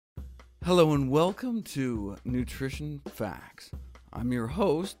Hello and welcome to Nutrition Facts. I'm your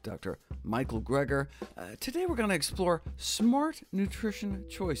host, Dr. Michael Greger. Today we're going to explore smart nutrition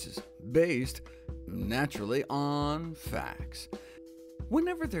choices based, naturally, on facts.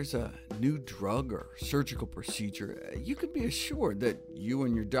 Whenever there's a new drug or surgical procedure, you can be assured that you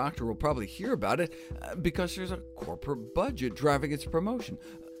and your doctor will probably hear about it because there's a corporate budget driving its promotion.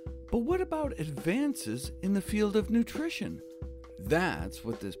 But what about advances in the field of nutrition? That's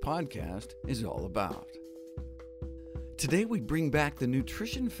what this podcast is all about. Today we bring back the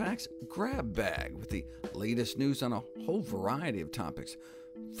Nutrition Facts grab bag with the latest news on a whole variety of topics.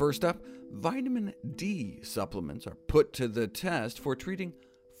 First up, vitamin D supplements are put to the test for treating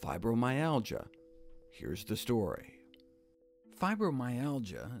fibromyalgia. Here's the story.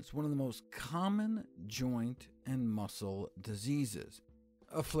 Fibromyalgia is one of the most common joint and muscle diseases,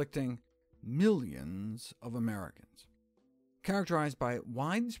 afflicting millions of Americans. Characterized by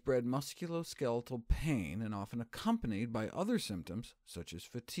widespread musculoskeletal pain and often accompanied by other symptoms such as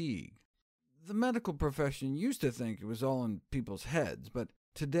fatigue. The medical profession used to think it was all in people's heads, but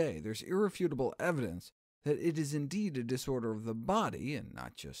today there's irrefutable evidence that it is indeed a disorder of the body and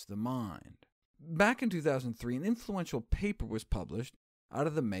not just the mind. Back in 2003, an influential paper was published out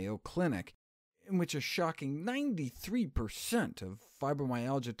of the Mayo Clinic, in which a shocking 93% of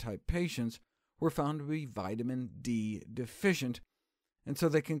fibromyalgia-type patients were found to be vitamin D deficient, and so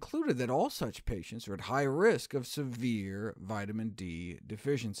they concluded that all such patients are at high risk of severe vitamin D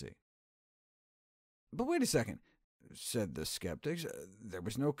deficiency. But wait a second, said the skeptics. There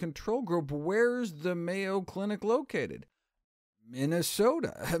was no control group. Where's the Mayo Clinic located?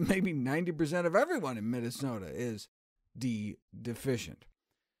 Minnesota. Maybe 90% of everyone in Minnesota is D deficient.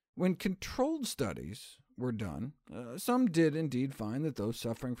 When controlled studies were done, some did indeed find that those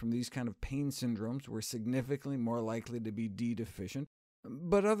suffering from these kind of pain syndromes were significantly more likely to be D deficient,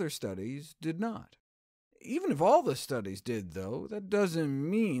 but other studies did not. Even if all the studies did, though, that doesn't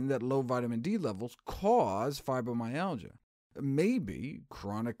mean that low vitamin D levels cause fibromyalgia. Maybe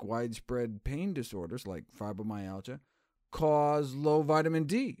chronic widespread pain disorders like fibromyalgia cause low vitamin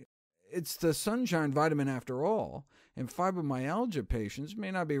D. It's the sunshine vitamin after all, and fibromyalgia patients may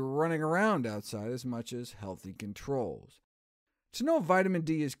not be running around outside as much as healthy controls. To know if vitamin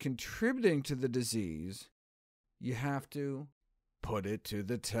D is contributing to the disease, you have to put it to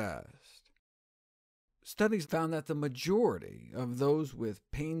the test. Studies found that the majority of those with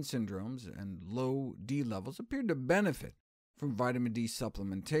pain syndromes and low D levels appeared to benefit from vitamin D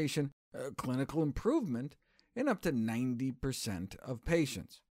supplementation, clinical improvement in up to 90% of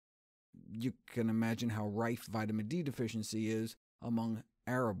patients. You can imagine how rife vitamin D deficiency is among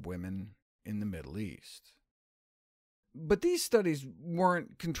Arab women in the Middle East. But these studies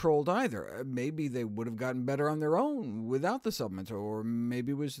weren't controlled either. Maybe they would have gotten better on their own without the supplements, or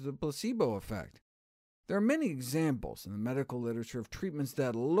maybe it was the placebo effect. There are many examples in the medical literature of treatments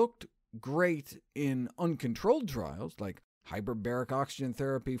that looked great in uncontrolled trials, like hyperbaric oxygen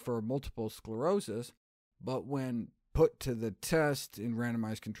therapy for multiple sclerosis, but when put to the test in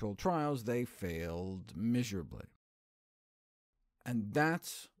randomized controlled trials, they failed miserably. And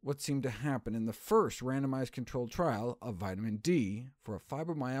that's what seemed to happen in the first randomized controlled trial of vitamin D for a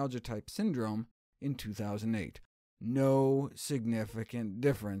fibromyalgia-type syndrome in 2008. No significant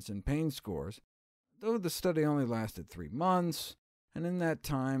difference in pain scores, though the study only lasted 3 months, and in that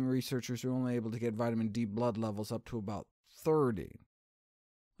time researchers were only able to get vitamin D blood levels up to about 30.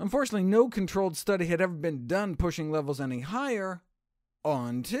 Unfortunately, no controlled study had ever been done pushing levels any higher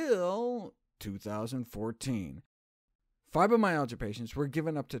until 2014. Fibromyalgia patients were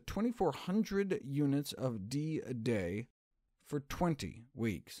given up to 2,400 units of D a day for 20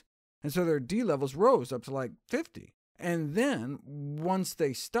 weeks, and so their D levels rose up to like 50. And then, once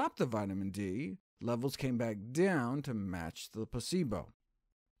they stopped the vitamin D, levels came back down to match the placebo.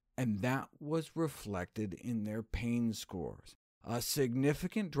 And that was reflected in their pain scores. A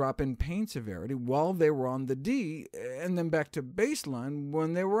significant drop in pain severity while they were on the D, and then back to baseline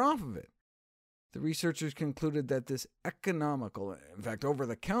when they were off of it. The researchers concluded that this economical, in fact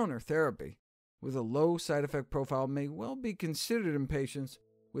over-the-counter therapy, with a low side effect profile may well be considered in patients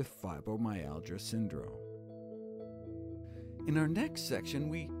with fibromyalgia syndrome. In our next section,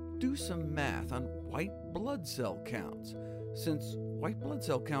 we do some math on white blood cell counts. Since white blood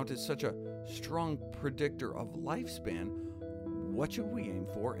cell count is such a strong predictor of lifespan, what should we aim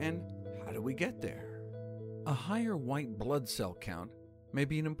for, and how do we get there? A higher white blood cell count may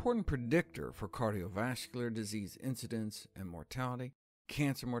be an important predictor for cardiovascular disease incidence and mortality,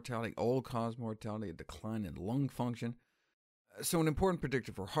 cancer mortality, all-cause mortality, a decline in lung function, So an important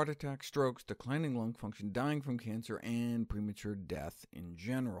predictor for heart attacks, strokes, declining lung function, dying from cancer, and premature death in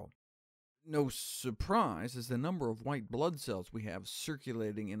general. No surprise, as the number of white blood cells we have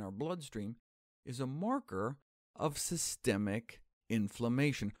circulating in our bloodstream is a marker of systemic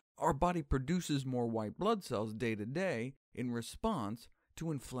inflammation. Our body produces more white blood cells day to day in response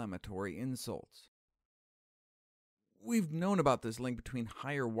to inflammatory insults. We've known about this link between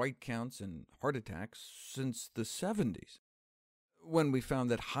higher white counts and heart attacks since the 70s, when we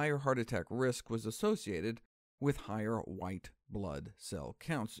found that higher heart attack risk was associated with higher white blood cell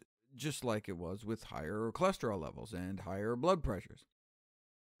counts, just like it was with higher cholesterol levels and higher blood pressures.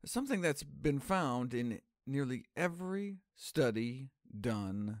 Something that's been found in nearly every study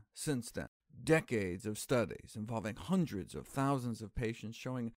done since then. Decades of studies involving hundreds of thousands of patients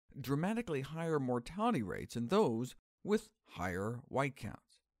showing dramatically higher mortality rates in those with higher white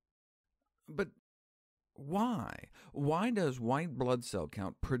counts. But why? Why does white blood cell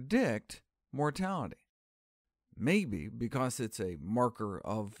count predict mortality? Maybe because it's a marker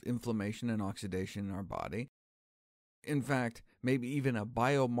of inflammation and oxidation in our body. In fact, maybe even a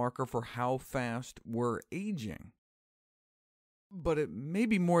biomarker for how fast we're aging. But it may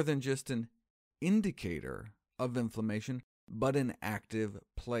be more than just an indicator of inflammation, but an active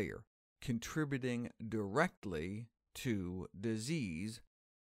player, contributing directly to disease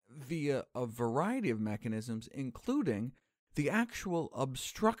via a variety of mechanisms, including the actual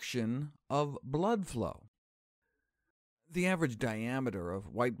obstruction of blood flow. The average diameter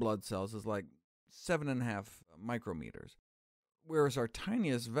of white blood cells is like 7.5 micrometers, whereas our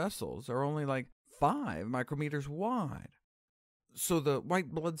tiniest vessels are only like 5 micrometers wide. So the white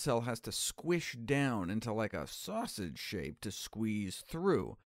blood cell has to squish down into like a sausage shape to squeeze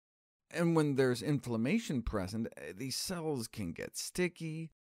through. And when there's inflammation present, these cells can get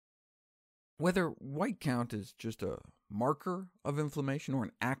sticky. Whether white count is just a marker of inflammation or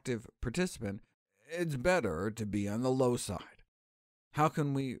an active participant, it's better to be on the low side. How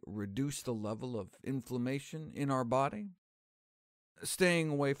can we reduce the level of inflammation in our body? Staying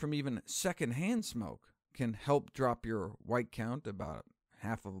away from even secondhand smoke can help drop your white count about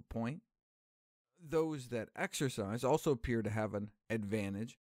 0.5 point. Those that exercise also appear to have an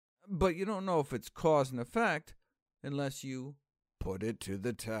advantage, but you don't know if it's cause and effect unless you put it to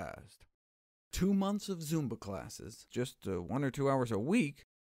the test. 2 months of Zumba classes, just 1 or 2 hours a week,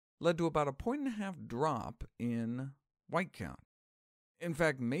 led to about a 1.5-point drop in white count. In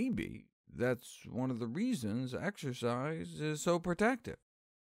fact, maybe that's one of the reasons exercise is so protective.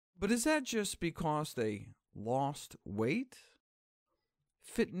 But is that just because they lost weight?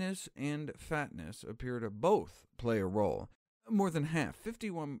 Fitness and fatness appear to both play a role. More than half,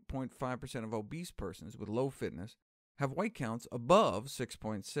 51.5% of obese persons with low fitness, have white counts above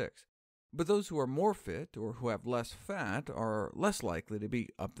 6.6. But those who are more fit or who have less fat are less likely to be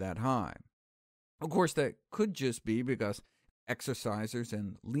up that high. Of course, that could just be because exercisers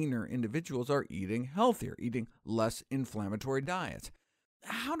and leaner individuals are eating healthier, eating less inflammatory diets.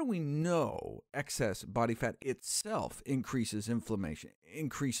 How do we know excess body fat itself increases inflammation,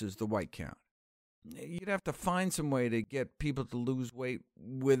 increases the white count? You'd have to find some way to get people to lose weight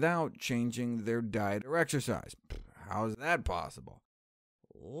without changing their diet or exercise. How is that possible?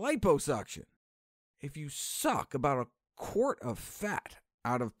 Liposuction. If you suck about 1 quart of fat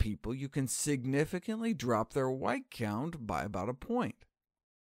out of people, you can significantly drop their white count by about 1 point.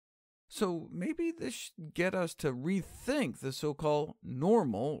 So maybe this should get us to rethink the so-called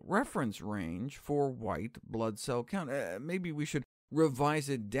normal reference range for white blood cell count. Maybe we should revise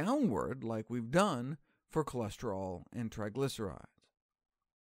it downward like we've done for cholesterol and triglycerides.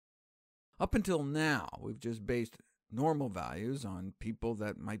 Up until now, we've just based normal values on people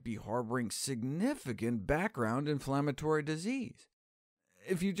that might be harboring significant background inflammatory disease.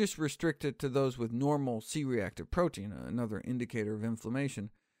 If you just restrict it to those with normal C-reactive protein, another indicator of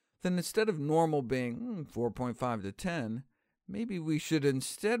inflammation, then instead of normal being 4.5 to 10, maybe we should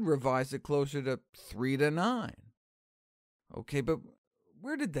instead revise it closer to 3 to 9. Okay, but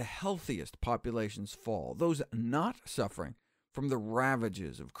where did the healthiest populations fall? Those not suffering from the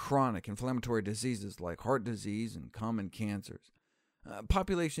ravages of chronic inflammatory diseases like heart disease and common cancers.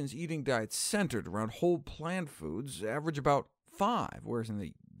 Populations eating diets centered around whole plant foods average about 5, whereas in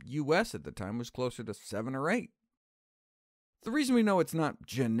the U.S. at the time was closer to 7 or 8. The reason we know it's not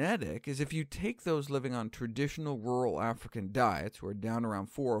genetic is if you take those living on traditional rural African diets, who are down around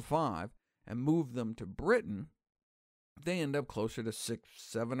 4 or 5, and move them to Britain, they end up closer to 6,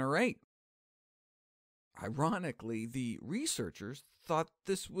 7, or 8. Ironically, the researchers thought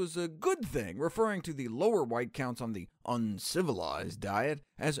this was a good thing, referring to the lower white counts on the uncivilized diet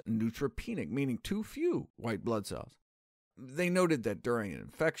as neutropenic, meaning too few white blood cells. They noted that during an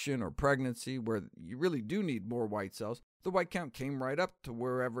infection or pregnancy, where you really do need more white cells, the white count came right up to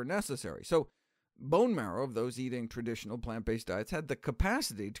wherever necessary. So bone marrow of those eating traditional plant-based diets had the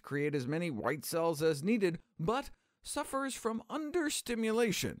capacity to create as many white cells as needed, but suffers from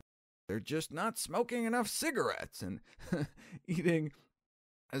understimulation. They're just not smoking enough cigarettes and eating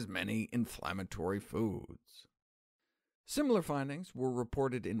as many inflammatory foods. Similar findings were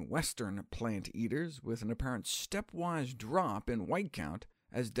reported in Western plant eaters, with an apparent stepwise drop in white count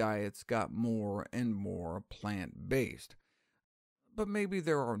as diets got more and more plant-based. But maybe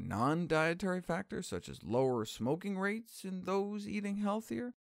there are non-dietary factors, such as lower smoking rates in those eating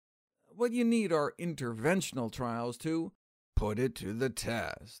healthier? What you need are interventional trials to put it to the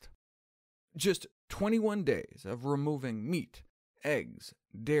test. Just 21 days of removing meat, eggs,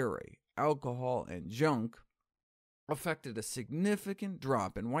 dairy, alcohol, and junk affected a significant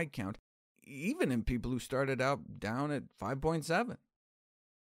drop in white count, even in people who started out down at 5.7.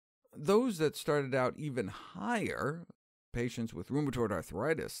 Those that started out even higher, patients with rheumatoid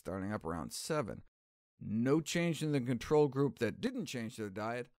arthritis starting up around 7, no change in the control group that didn't change their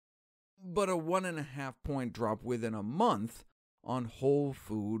diet, but a 1.5-point drop within a month on whole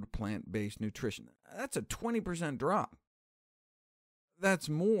food plant-based nutrition. That's a 20% drop. That's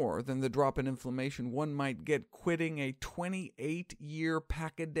more than the drop in inflammation one might get quitting a 28-year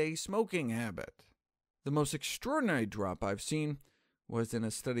pack-a-day smoking habit. The most extraordinary drop I've seen was in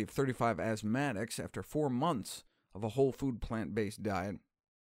a study of 35 asthmatics after 4 months of a whole food plant-based diet.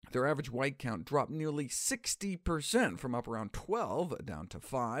 Their average white count dropped nearly 60%, from up around 12 down to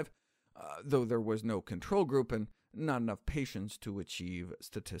 5, though there was no control group and not enough patients to achieve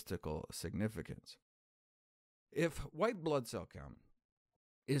statistical significance. If white blood cell count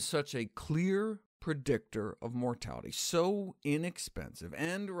is such a clear predictor of mortality, so inexpensive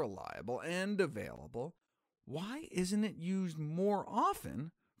and reliable and available, why isn't it used more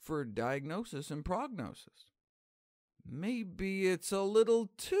often for diagnosis and prognosis? Maybe it's a little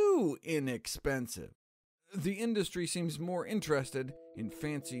too inexpensive. The industry seems more interested in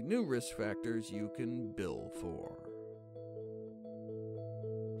fancy new risk factors you can bill for.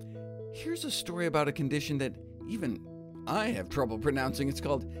 Here's a story about a condition that even I have trouble pronouncing. It's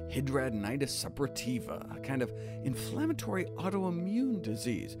called hidradenitis suppurativa, a kind of inflammatory autoimmune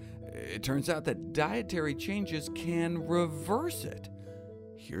disease. It turns out that dietary changes can reverse it.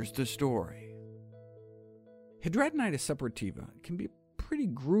 Here's the story. Hidradenitis suppurativa can be a pretty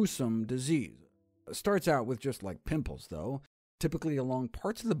gruesome disease. It starts out with just like pimples, though, typically along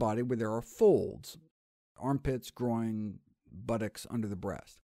parts of the body where there are folds, armpits, groin, buttocks, under the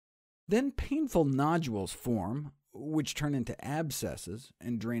breast. Then painful nodules form, which turn into abscesses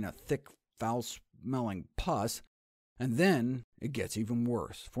and drain a thick, foul-smelling pus, and then it gets even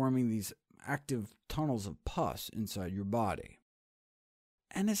worse, forming these active tunnels of pus inside your body.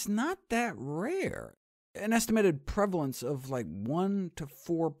 And it's not that rare. An estimated prevalence of like 1 to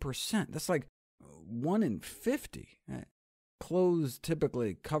 4%. That's like 1 in 50. Clothes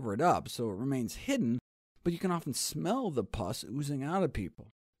typically cover it up, so it remains hidden, but you can often smell the pus oozing out of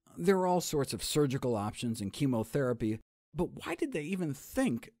people. There are all sorts of surgical options and chemotherapy, but why did they even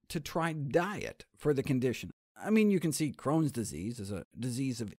think to try diet for the condition? I mean, you can see Crohn's disease as a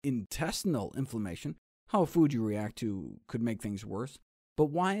disease of intestinal inflammation. How a food you react to could make things worse. But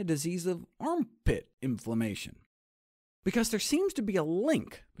why a disease of armpit inflammation? Because there seems to be a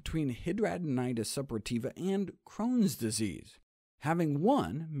link between hidradenitis suppurativa and Crohn's disease. Having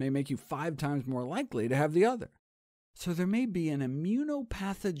one may make you 5 times more likely to have the other. So there may be an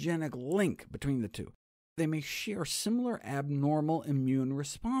immunopathogenic link between the two. They may share similar abnormal immune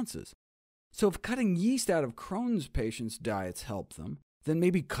responses. So if cutting yeast out of Crohn's patients' diets help them, then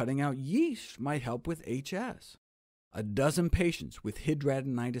maybe cutting out yeast might help with HS. 12 patients with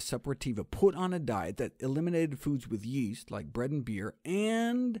hidradenitis suppurativa put on a diet that eliminated foods with yeast, like bread and beer,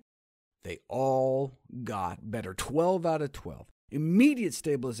 and they all got better. 12 out of 12. Immediate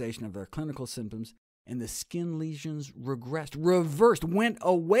stabilization of their clinical symptoms, and the skin lesions regressed, reversed, went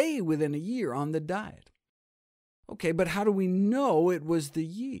away within a year on the diet. Okay, but how do we know it was the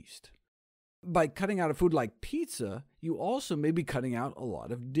yeast? By cutting out a food like pizza, you also may be cutting out a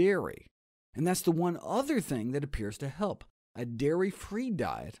lot of dairy. And that's the one other thing that appears to help. A dairy-free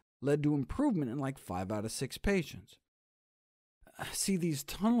diet led to improvement in like 5 out of 6 patients. See, these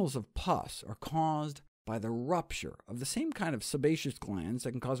tunnels of pus are caused by the rupture of the same kind of sebaceous glands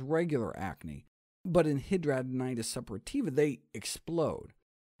that can cause regular acne. But in hidradenitis suppurativa, they explode.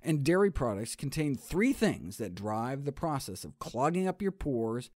 And dairy products contain 3 things that drive the process of clogging up your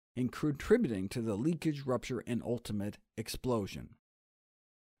pores and contributing to the leakage, rupture, and ultimate explosion.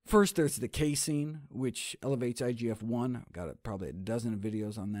 First, there's the casein, which elevates IGF-1. I've got probably a dozen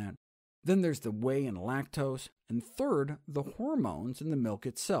videos on that. Then there's the whey and lactose, and third, the hormones in the milk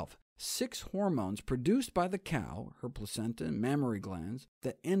itself. 6 hormones produced by the cow, her placenta and mammary glands,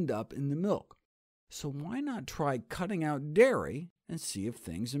 that end up in the milk. So why not try cutting out dairy and see if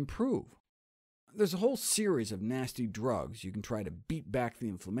things improve? There's a whole series of nasty drugs you can try to beat back the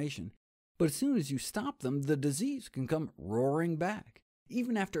inflammation, but as soon as you stop them, the disease can come roaring back.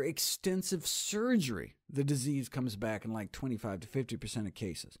 Even after extensive surgery, the disease comes back in like 25 to 50% of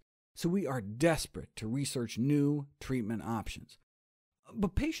cases. So we are desperate to research new treatment options.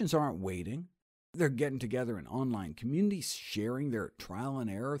 But patients aren't waiting. They're getting together in online communities, sharing their trial and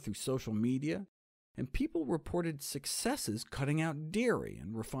error through social media, and people reported successes cutting out dairy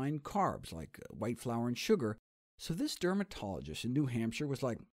and refined carbs like white flour and sugar. So this dermatologist in New Hampshire was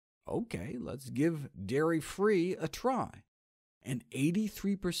like, okay, let's give dairy-free a try. And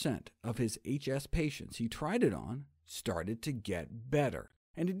 83% of his HS patients he tried it on started to get better.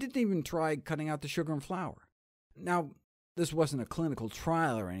 And he didn't even try cutting out the sugar and flour. Now, this wasn't a clinical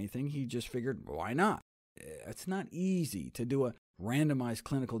trial or anything. He just figured, why not? It's not easy to do a randomized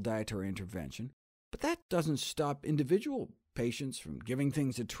clinical dietary intervention, but that doesn't stop individual patients from giving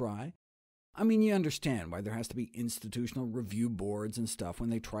things a try. I mean, you understand why there has to be institutional review boards and stuff when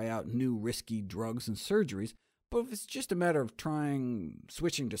they try out new risky drugs and surgeries, but if it's just a matter of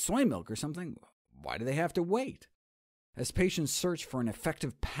switching to soy milk or something, why do they have to wait? As patients search for an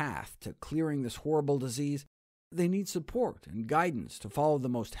effective path to clearing this horrible disease, they need support and guidance to follow the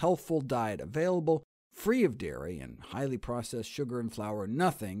most healthful diet available, free of dairy and highly processed sugar and flour.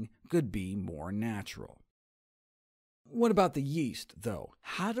 Nothing could be more natural. What about the yeast, though?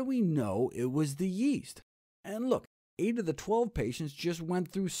 How do we know it was the yeast? And look, 8 of the 12 patients just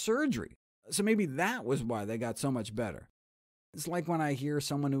went through surgery, so maybe that was why they got so much better. It's like when I hear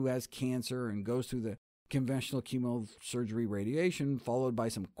someone who has cancer and goes through the conventional chemosurgery radiation, followed by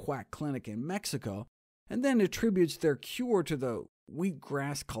some quack clinic in Mexico, and then attributes their cure to the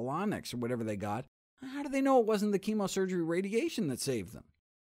wheatgrass colonics or whatever they got. How do they know it wasn't the chemosurgery radiation that saved them?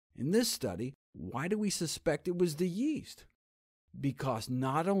 In this study, why do we suspect it was the yeast? Because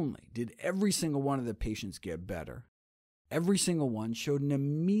not only did every single one of the patients get better, every single one showed an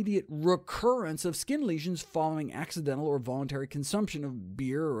immediate recurrence of skin lesions following accidental or voluntary consumption of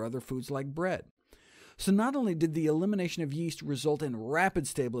beer or other foods like bread. So not only did the elimination of yeast result in rapid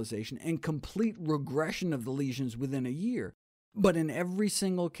stabilization and complete regression of the lesions within a year, but in every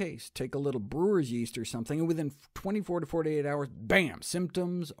single case, take a little brewer's yeast or something, and within 24 to 48 hours, bam,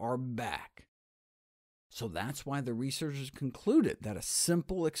 symptoms are back. So that's why the researchers concluded that a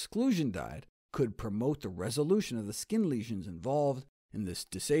simple exclusion diet could promote the resolution of the skin lesions involved in this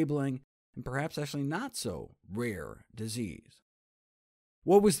disabling and perhaps actually not so rare disease.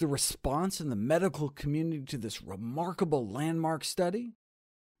 What was the response in the medical community to this remarkable landmark study?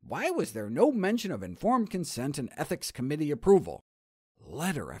 Why was there no mention of informed consent and ethics committee approval?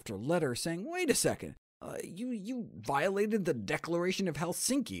 Letter after letter saying, wait a second, you violated the Declaration of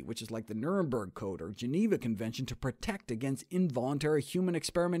Helsinki, which is like the Nuremberg Code or Geneva Convention to protect against involuntary human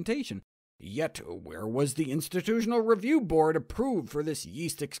experimentation. Yet where was the Institutional Review Board approved for this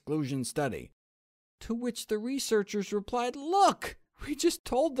yeast exclusion study? To which the researchers replied, look, we just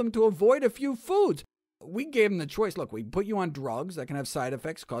told them to avoid a few foods. We gave them the choice. Look, we put you on drugs that can have side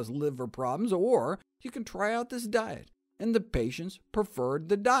effects, cause liver problems, or you can try out this diet. And the patients preferred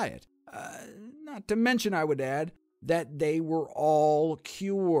the diet. Not to mention, I would add, that they were all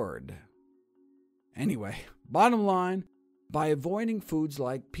cured. Anyway, bottom line, by avoiding foods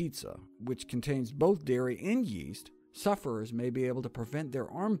like pizza, which contains both dairy and yeast, sufferers may be able to prevent their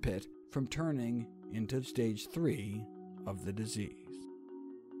armpit from turning into stage 3 of the disease.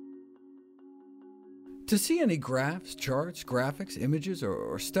 To see any graphs, charts, graphics, images,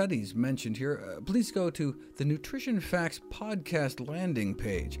 or studies mentioned here, please go to the Nutrition Facts podcast landing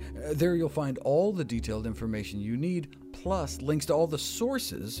page. There you'll find all the detailed information you need, plus links to all the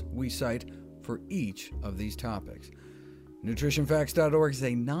sources we cite for each of these topics. NutritionFacts.org is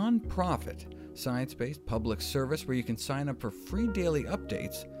a non-profit, science-based public service where you can sign up for free daily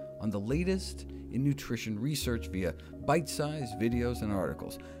updates on the latest in nutrition research via bite-sized videos and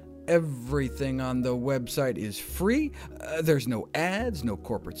articles. Everything on the website is free. There's no ads, no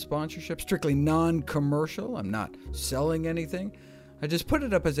corporate sponsorship, strictly non-commercial. I'm not selling anything. I just put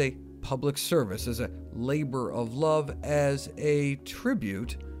it up as a public service, as a labor of love, as a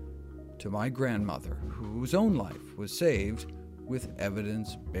tribute to my grandmother, whose own life was saved with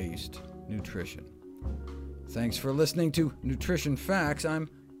evidence-based nutrition. Thanks for listening to Nutrition Facts. I'm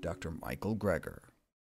Dr. Michael Greger.